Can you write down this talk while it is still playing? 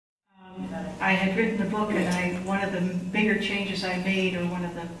I had written the book, and one of the bigger changes I made, or one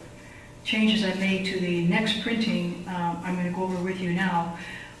of the changes I made to the next printing, I'm going to go over with you now,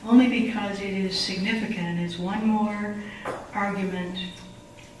 only because it is significant and is one more argument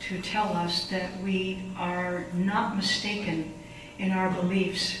to tell us that we are not mistaken in our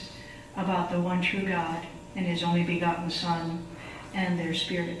beliefs about the one true God and His only begotten Son and their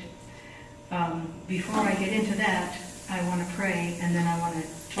Spirit. Before I get into that, I want to pray, and then I want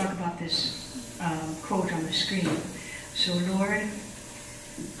to talk about this quote on the screen. So Lord,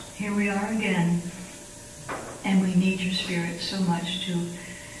 here we are again, and we need your Spirit so much to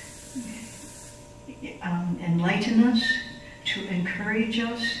enlighten us, to encourage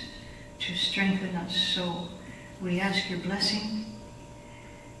us, to strengthen us. So we ask your blessing,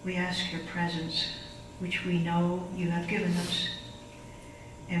 we ask your presence, which we know you have given us.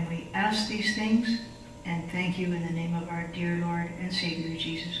 And we ask these things and thank you in the name of our dear Lord and Savior,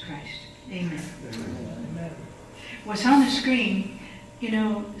 Jesus Christ. Amen. Amen. What's on the screen, you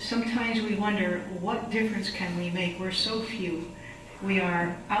know, sometimes we wonder, what difference can we make? We're so few. We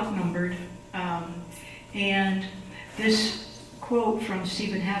are outnumbered. And this quote from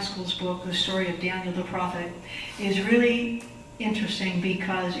Stephen Haskell's book, The Story of Daniel the Prophet, is really interesting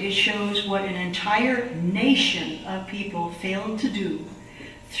because it shows what an entire nation of people failed to do.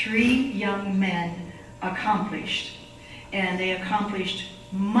 3 young men accomplished, and they accomplished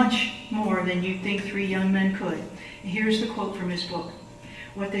much more than you'd think 3 young men could. And here's the quote from his book.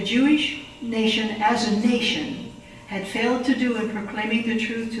 What the Jewish nation as a nation had failed to do in proclaiming the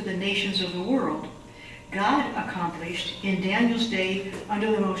truth to the nations of the world, God accomplished in Daniel's day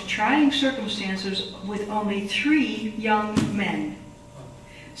under the most trying circumstances with only 3 young men.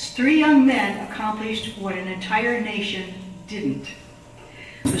 3 young men accomplished what an entire nation didn't.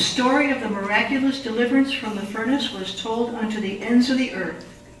 The story of the miraculous deliverance from the furnace was told unto the ends of the earth.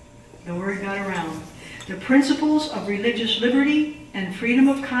 The word got around. The principles of religious liberty and freedom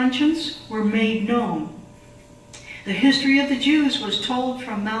of conscience were made known. The history of the Jews was told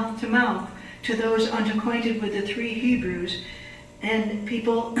from mouth to mouth to those unacquainted with the 3 Hebrews, and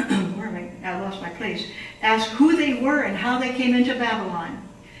people, I lost my place, asked who they were and how they came into Babylon.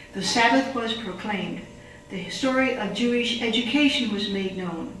 The Sabbath was proclaimed. The story of Jewish education was made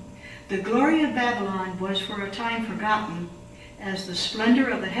known. The glory of Babylon was for a time forgotten as the splendor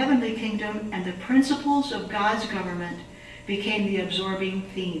of the heavenly kingdom and the principles of God's government became the absorbing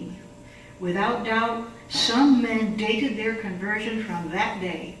theme. Without doubt, some men dated their conversion from that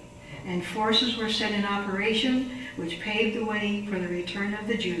day, and forces were set in operation which paved the way for the return of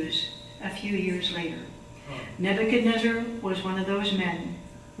the Jews a few years later. Nebuchadnezzar was one of those men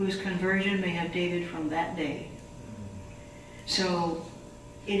whose conversion may have dated from that day. So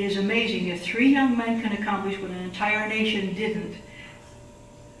it is amazing. If 3 young men can accomplish what an entire nation didn't,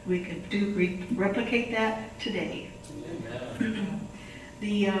 we could replicate that today.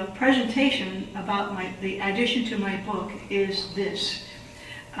 The presentation about the addition to my book is this.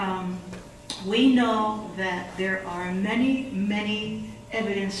 We know that there are many, many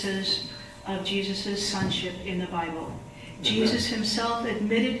evidences of Jesus' sonship in the Bible. Jesus himself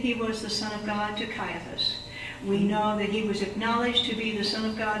admitted he was the Son of God to Caiaphas. We know that he was acknowledged to be the Son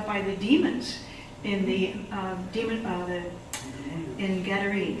of God by the demons in in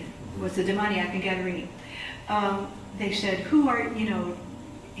Gadarene, was the demoniac in Gadarene. They said, who are,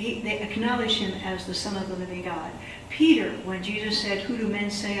 they acknowledged him as the Son of the living God. Peter, when Jesus said, who do men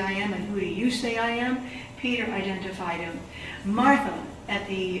say I am and who do you say I am? Peter identified him. Martha at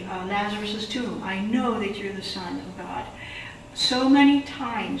the Lazarus' tomb, I know that you're the Son of God. So many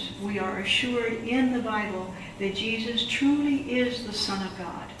times we are assured in the Bible that Jesus truly is the Son of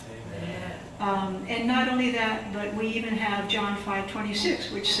God. And not only that, but we even have John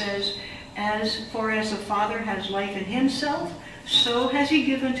 5:26, which says, as the Father has life in himself, so has he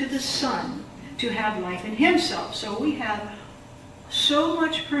given to the Son to have life in himself. So we have so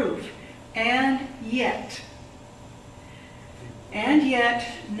much proof, and yet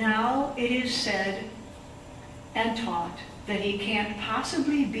now it is said and taught that he can't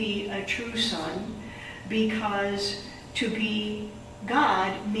possibly be a true son, because to be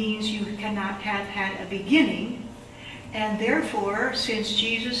God means you cannot have had a beginning, and therefore, since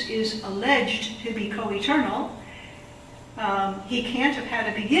Jesus is alleged to be co-eternal, he can't have had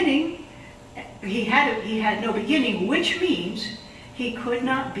a beginning. He had no beginning, which means he could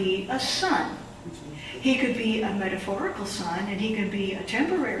not be a son. He could be a metaphorical son, and he can be a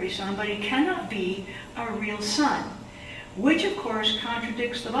temporary son, but he cannot be a real son, which of course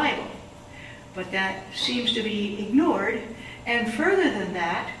contradicts the Bible. But that seems to be ignored. And further than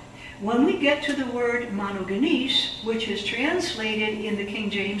that, when we get to the word monogenes, which is translated in the King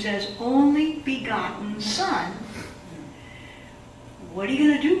James as only begotten son, what are you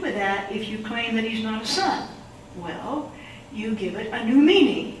going to do with that if you claim that he's not a son? Well, you give it a new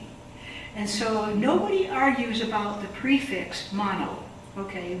meaning. And so nobody argues about the prefix mono,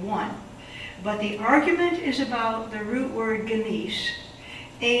 okay, one. But the argument is about the root word genes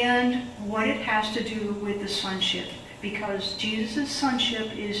and what it has to do with the sonship, because Jesus'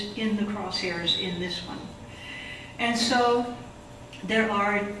 sonship is in the crosshairs in this one. And so there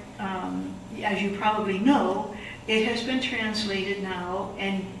are, as you probably know, it has been translated now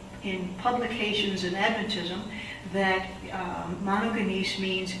and in publications in Adventism that monogenes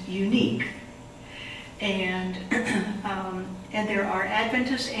means unique. And there are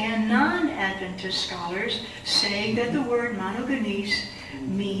Adventist and non-Adventist scholars saying that the word monogenes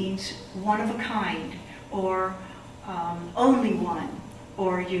means one of a kind, or only one,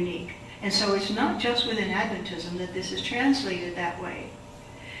 or unique. And so it's not just within Adventism that this is translated that way.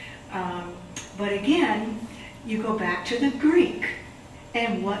 But again, you go back to the Greek.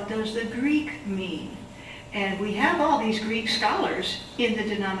 And what does the Greek mean? And we have all these Greek scholars in the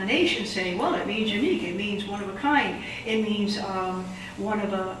denomination saying, well, it means unique, it means one of a kind, it means one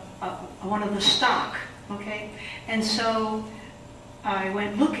of the stock, okay? And so I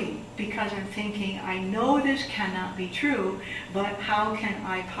went looking because I'm thinking, I know this cannot be true, but how can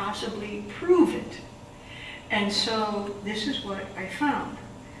I possibly prove it? And so this is what I found.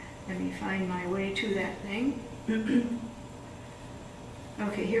 Let me find my way to that thing.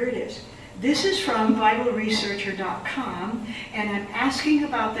 Okay, here it is. This is from BibleResearcher.com, and I'm asking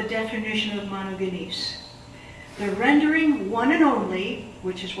about the definition of monogenes. The rendering one and only,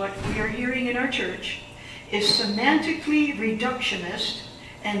 which is what we are hearing in our church, is semantically reductionist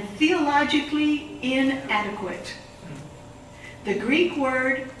and theologically inadequate. The Greek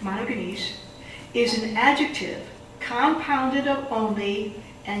word monogenes is an adjective compounded of only,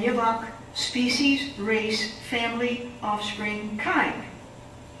 and yavak, species, race, family, offspring, kind.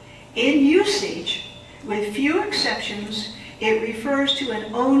 In usage, with few exceptions, it refers to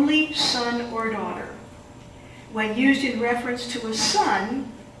an only son or daughter. When used in reference to a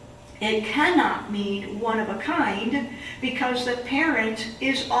son, it cannot mean one of a kind because the parent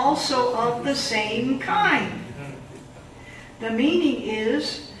is also of the same kind. The meaning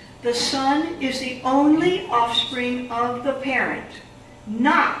is the son is the only offspring of the parent,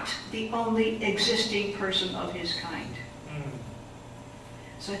 not the only existing person of his kind.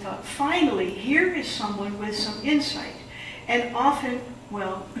 So I thought, finally, here is someone with some insight. And often,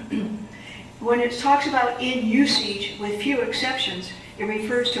 well, when it talks about in usage with few exceptions, it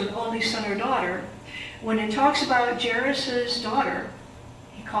refers to an only son or daughter. When it talks about Jairus' daughter,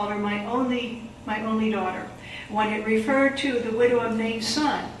 he called her my only daughter. When it referred to the widow of Nain's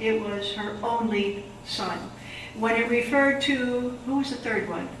son, it was her only son. When it referred to, who was the third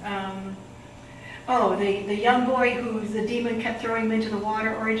one? The young boy who the demon kept throwing him into the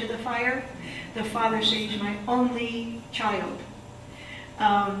water or into the fire, the father says, my only child.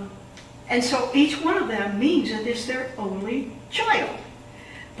 And so each one of them means that it's their only child.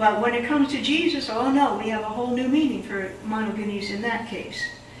 But when it comes to Jesus, oh no, we have a whole new meaning for monogenes in that case.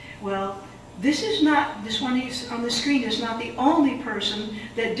 Well, this one on the screen is not the only person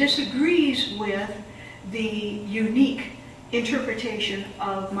that disagrees with the unique interpretation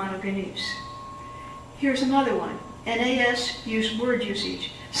of monogenes. Here's another one. NAS word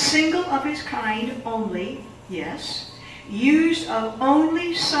usage. Single of his kind only, yes. Used of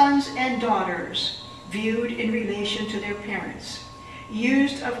only sons and daughters, viewed in relation to their parents.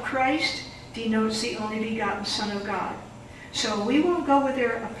 Used of Christ denotes the only begotten Son of God. So we won't go with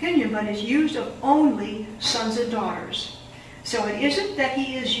their opinion, but it's used of only sons and daughters. So it isn't that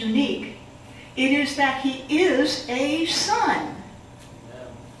he is unique. It is that he is a son.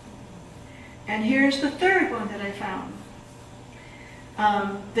 And here's the third one that I found.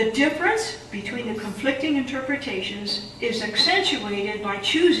 The difference between the conflicting interpretations is accentuated by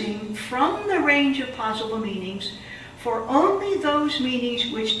choosing from the range of possible meanings for only those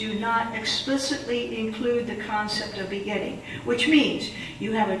meanings which do not explicitly include the concept of begetting. Which means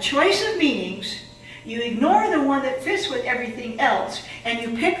you have a choice of meanings, you ignore the one that fits with everything else, and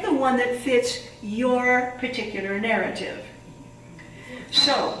you pick the one that fits your particular narrative.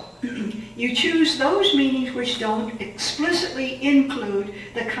 So, you choose those meanings which don't explicitly include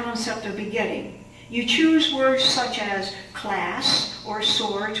the concept of begetting. You choose words such as class, or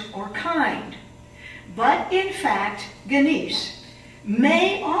sort, or kind. But in fact, genes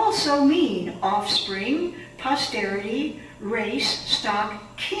may also mean offspring, posterity, race,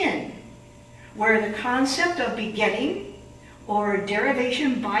 stock, kin, where the concept of begetting or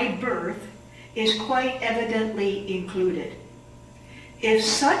derivation by birth is quite evidently included. If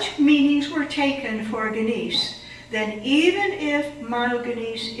such meanings were taken for genes, then even if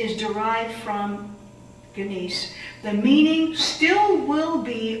monogenes is derived from genes, the meaning still will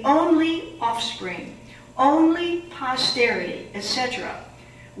be only offspring, only posterity, etc.,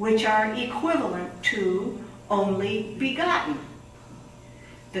 which are equivalent to only begotten.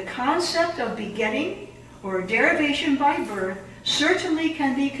 The concept of begetting or derivation by birth certainly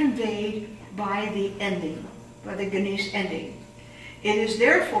can be conveyed by the ending, by the genes ending. It is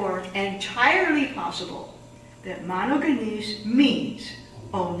therefore entirely possible that monogenes means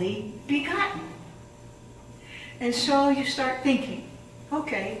only begotten. And so you start thinking,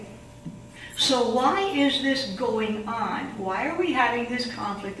 okay, so why is this going on? Why are we having this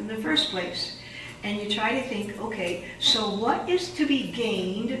conflict in the first place? And you try to think, okay, so what is to be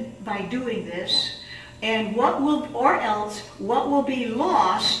gained by doing this? And what will, or else, what will be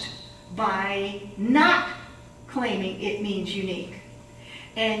lost by not claiming it means unique?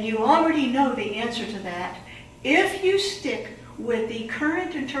 And you already know the answer to that. If you stick with the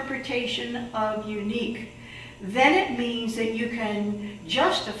current interpretation of unique, then it means that you can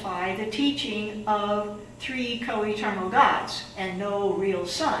justify the teaching of three co-eternal gods and no real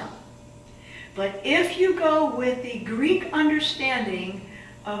son. But if you go with the Greek understanding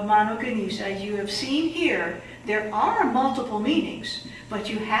of monogenes, as you have seen here, there are multiple meanings, but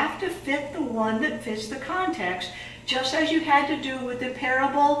you have to fit the one that fits the context, just as you had to do with the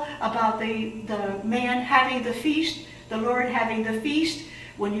parable about the man having the feast, the Lord having the feast.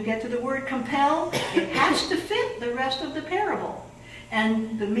 When you get to the word compel, it has to fit the rest of the parable.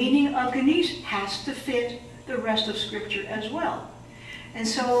 And the meaning of genes has to fit the rest of Scripture as well. And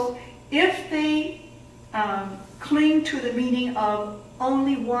so if they cling to the meaning of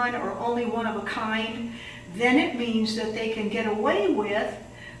only one or only one of a kind, then it means that they can get away with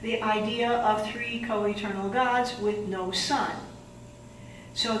the idea of three co-eternal gods with no son.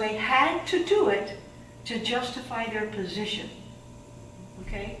 So they had to do it to justify their position.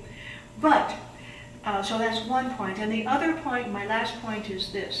 Okay? But, so that's one point. And the other point, my last point,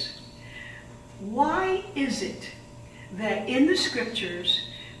 is this. Why is it that in the Scriptures,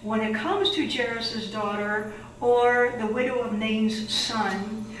 when it comes to Jairus' daughter, or the widow of Nain's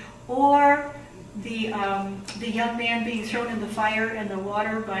son, or the young man being thrown in the fire and the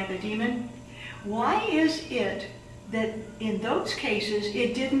water by the demon, why is it that in those cases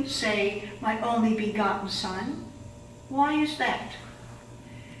it didn't say, my only begotten son? Why is that?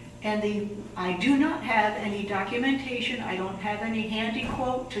 And I do not have any documentation, I don't have any handy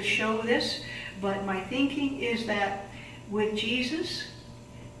quote to show this, but my thinking is that with Jesus,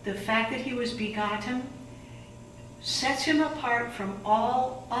 the fact that he was begotten sets him apart from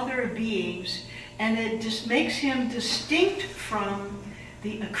all other beings, and it just makes him distinct from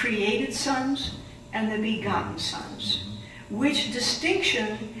the created sons and the begotten sons, which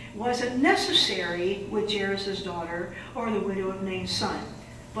distinction wasn't necessary with Jairus' daughter or the widow of Nain's son,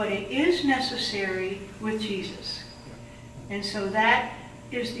 but it is necessary with Jesus. And so that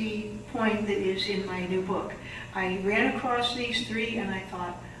is the point that is in my new book. I ran across these three and I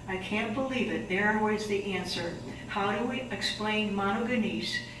thought, I can't believe it. There was the answer. How do we explain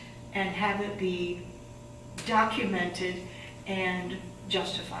monogenes and have it be documented and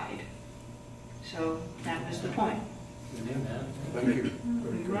justified? So that was the point. Thank you.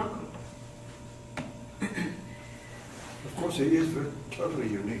 You're welcome. Of course, it is totally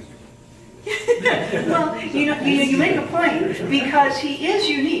unique. Well, you make a point, because he is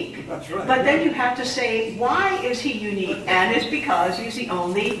unique. That's right. But then you have to say, why is he unique? And it's because he's the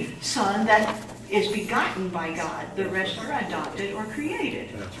only son that is begotten by God. The rest are adopted or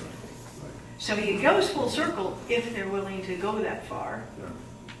created. That's right. So it goes full circle if they're willing to go that far.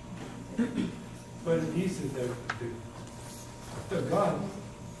 Yeah. But he says that the God,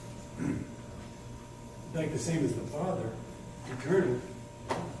 like the same as the Father, eternal,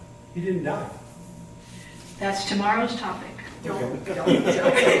 he didn't die. That's tomorrow's topic. Okay.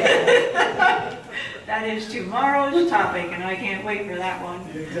 That is tomorrow's topic, and I can't wait for that one.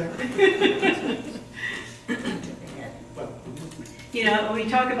 Exactly. But, We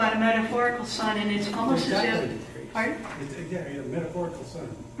talk about a metaphorical son, and it's almost as if... Pardon? yeah, a metaphorical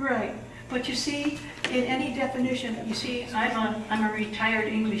son. Right. But you see, in any definition, you see, I'm a retired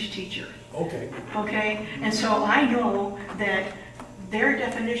English teacher. Okay. Okay? And so I know that their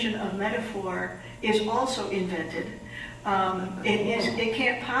definition of metaphor is also invented. It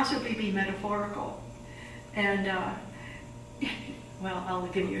can't possibly be metaphorical. And, well, I'll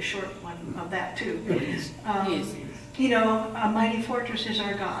give you a short one of that too. A mighty fortress is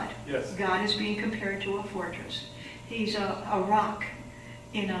our God. Yes. God is being compared to a fortress. He's a rock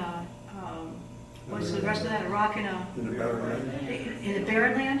in a, what's the rest of that? A rock in a... In the barren land? In a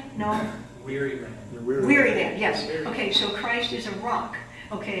barren land? No. Weary land. Weary land, yes. Okay, so Christ is a rock.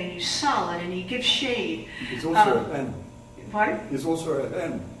 Okay, and he's solid and he gives shade. He's also a hen. Pardon? He's also a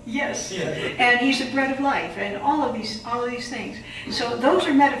hen. Yes. Yeah. And he's the bread of life and all of these things. So those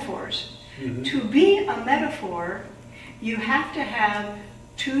are metaphors. Mhm. To be a metaphor, you have to have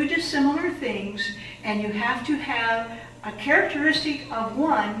two dissimilar things, and you have to have a characteristic of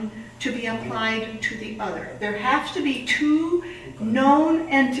one to be applied to the other. There has to be two known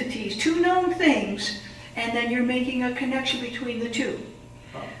entities, two known things, and then you're making a connection between the two.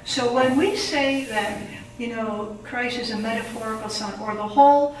 So when we say that, you know, Christ is a metaphorical son, or the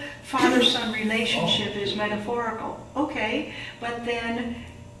whole father-son relationship is metaphorical, okay, but then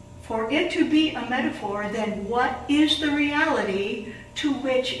for it to be a metaphor, then what is the reality to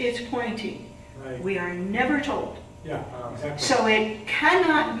which it's pointing? Right. We are never told. Yeah, exactly. So it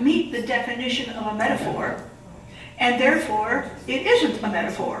cannot meet the definition of a metaphor, and therefore it isn't a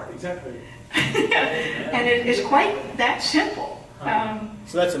metaphor. Exactly. And it is quite that simple.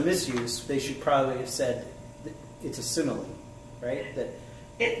 So that's a misuse. They should probably have said it's a simile, right? That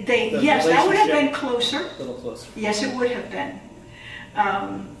Yes, that would have been closer. a little closer. Yes, it would have been.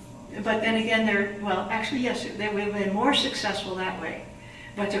 But then again, actually, yes, they would have been more successful that way.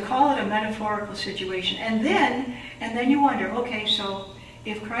 But to call it a metaphorical situation, and then you wonder, okay, so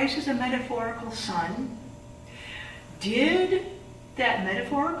if Christ is a metaphorical son, did that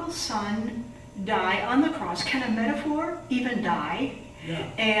metaphorical son die on the cross? Can a metaphor even die? Yeah.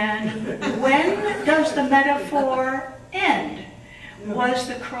 And when does the metaphor end? Was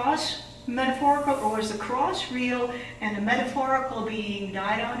the cross metaphorical, or was the cross real and the metaphorical being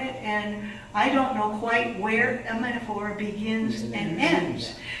died on it? And I don't know quite where a metaphor begins and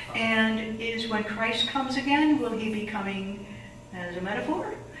ends. And is when Christ comes again, will he be coming as a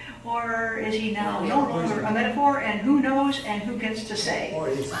metaphor? Or is he now no longer a metaphor, and who knows and who gets to say? Or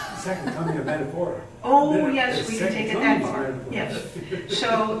his second coming of metaphor. Oh yes, we can Second take it coming that is far. metaphor. Yes.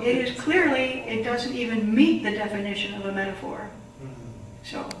 So it is clearly, it doesn't even meet the definition of a metaphor.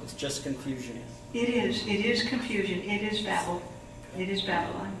 So It's just confusion. it is confusion, it is Babel, it is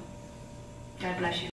Babylon. God bless you.